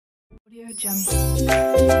Hello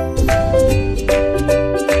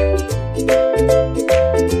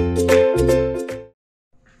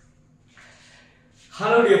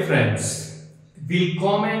dear friends,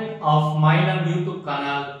 willkommen auf meinem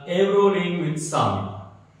YouTube-Kanal Euroling with Samy.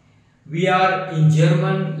 We are in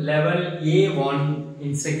German level A1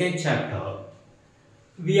 in second chapter.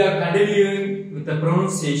 We are continuing with the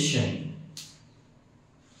pronunciation.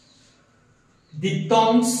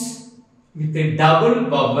 Diphtongs with the double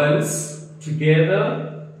vowels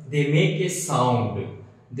together, they make a sound.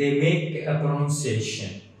 They make a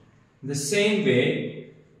pronunciation. The same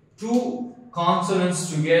way, two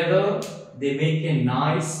consonants together, they make a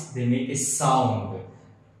noise, they make a sound.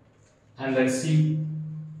 And let's see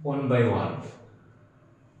one by one.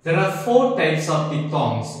 There are four types of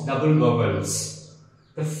diphthongs, double vowels.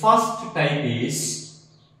 The first type is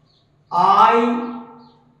I,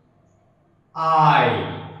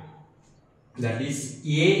 that is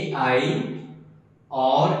AI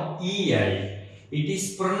or EI. It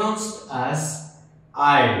is pronounced as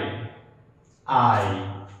I.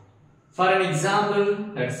 For an example,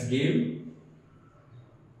 let's give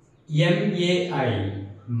MAI,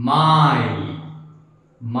 my,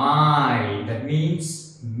 that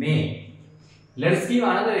means may. Let's give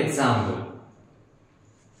another example.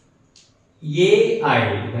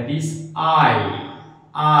 AI, that is I,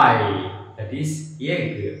 that is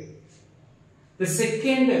egg. The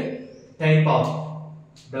second type of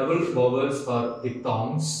double vowels for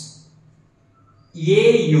diphthongs,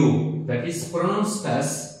 AU, that is pronounced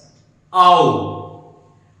as ow.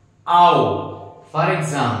 For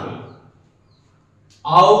example,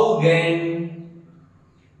 Augen,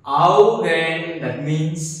 that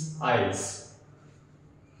means eyes.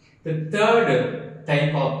 The third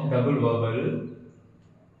type of double vowel,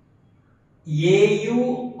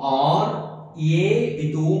 AU or A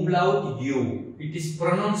with umlaut U. It is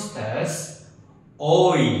pronounced as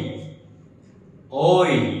oi. For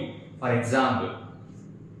example,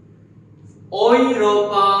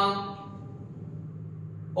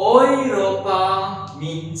 Europa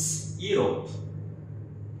means Europe.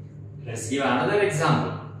 Let's give another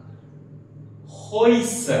example.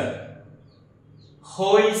 Häuser,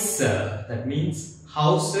 that means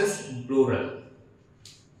houses plural.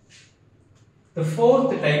 The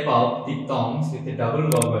fourth type of diphthongs with the double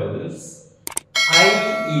vowels,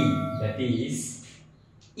 IE, that is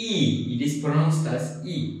E. It is pronounced as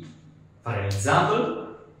E. For example,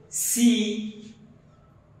 C,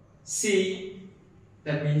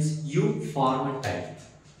 that means U formal type.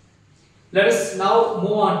 Let us now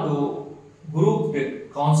move on to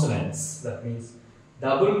grouped consonants. That means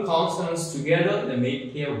double consonants together, they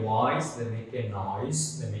make a voice, they make a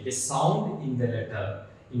noise, they make a sound in the letter,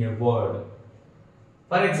 in a word.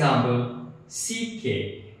 For example, CK.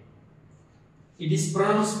 It is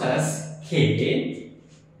pronounced as K.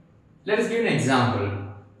 Let us give an example.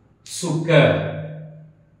 Sugar,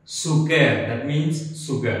 that means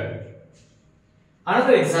sugar.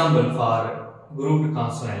 Another example for grouped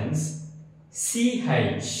consonants,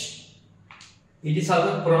 CH. It is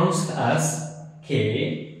also pronounced as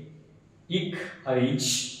K, ich or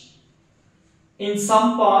ich. In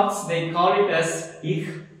some parts they call it as ich.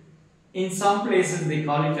 In some places they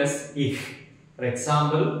call it as ich. For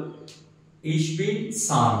example, ich bin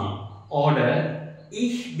Samy oder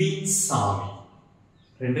ich bin Samy.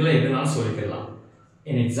 ரெண்டுல எதுனாலும் சொல்லிக்கலாம்.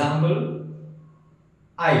 An example,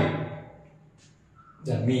 I.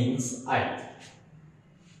 That means I.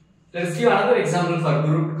 Let us give another example for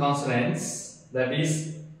grouped consonants. That is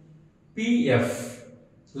PF,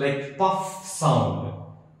 like puff sound.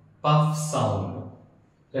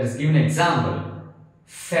 Let us give an example.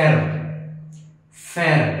 Ferd,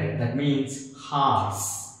 that means horse.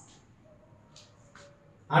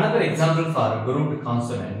 Another example for grouped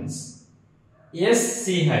consonants,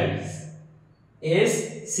 SCH.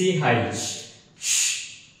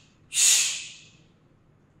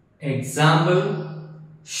 Example,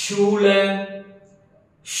 Schule,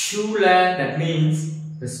 that means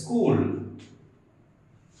the school.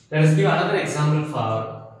 Let us give another example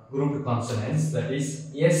for grouped consonants, that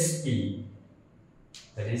is SP,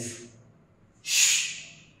 that is sh.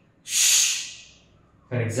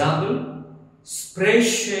 For example,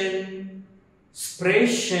 Sprechen,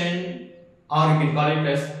 or you can call it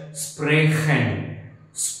as sprechen,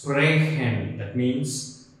 that means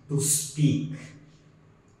to speak.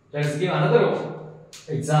 Let us give another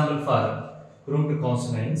example for grouped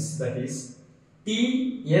consonants, that is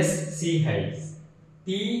TSCH.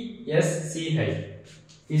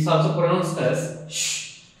 Is also pronounced as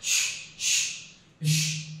sh.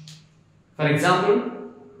 For example,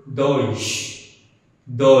 Deutsch,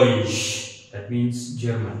 that means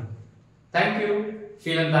German. Thank you.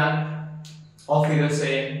 Vielen Dank. Auf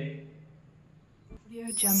Wiedersehen. Audio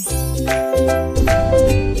Jungle.